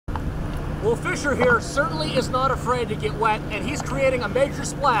Well, Fisher here certainly is not afraid to get wet, and he's creating a major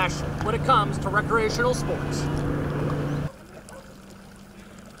splash when it comes to recreational sports.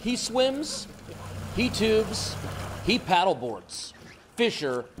 He swims, he tubes, he paddleboards.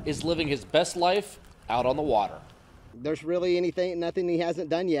 Fisher is living his best life out on the water. There's really nothing he hasn't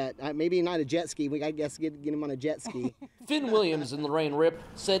done yet. Maybe not a jet ski. We got to get him on a jet ski. Finn Williams and Lorraine Ripp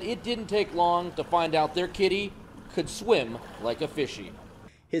said it didn't take long to find out their kitty could swim like a fishy.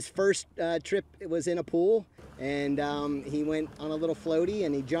 His first trip was in a pool, and he went on a little floaty,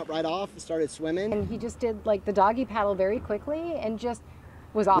 and he jumped right off and started swimming. And he just did like the doggy paddle very quickly and just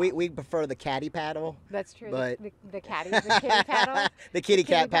was off. We prefer the caddy paddle. That's true. But the kitty paddle. The kitty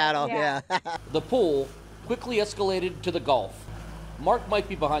cat paddle, yeah. The pool quickly escalated to the Gulf. Mark might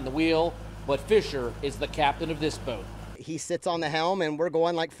be behind the wheel, but Fisher is the captain of this boat. He sits on the helm, and we're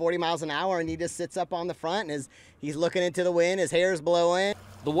going like 40 miles an hour, and he just sits up on the front, and he's looking into the wind, his hair's blowing.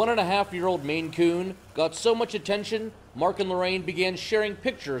 The 1.5-year-old Maine Coon got so much attention, Mark and Lorraine began sharing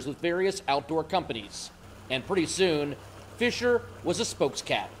pictures with various outdoor companies. And pretty soon, Fisher was a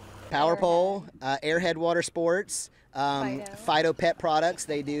spokescat. Power Pole, Airhead Water Sports, Fido Pet Products.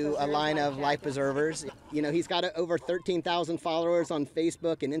 They do a line of life preservers. You know, he's got over 13,000 followers on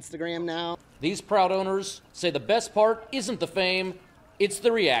Facebook and Instagram now. These proud owners say the best part isn't the fame, it's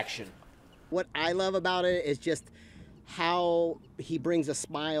the reaction. What I love about it is just how he brings a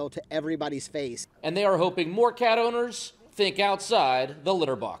smile to everybody's face. And they are hoping more cat owners think outside the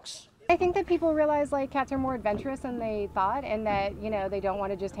litter box. I think that people realize like cats are more adventurous than they thought, and that, you know, they don't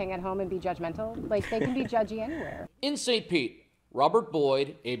want to just hang at home and be judgmental. Like, they can be judgy anywhere. In St. Pete, Robert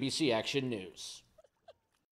Boyd, ABC Action News.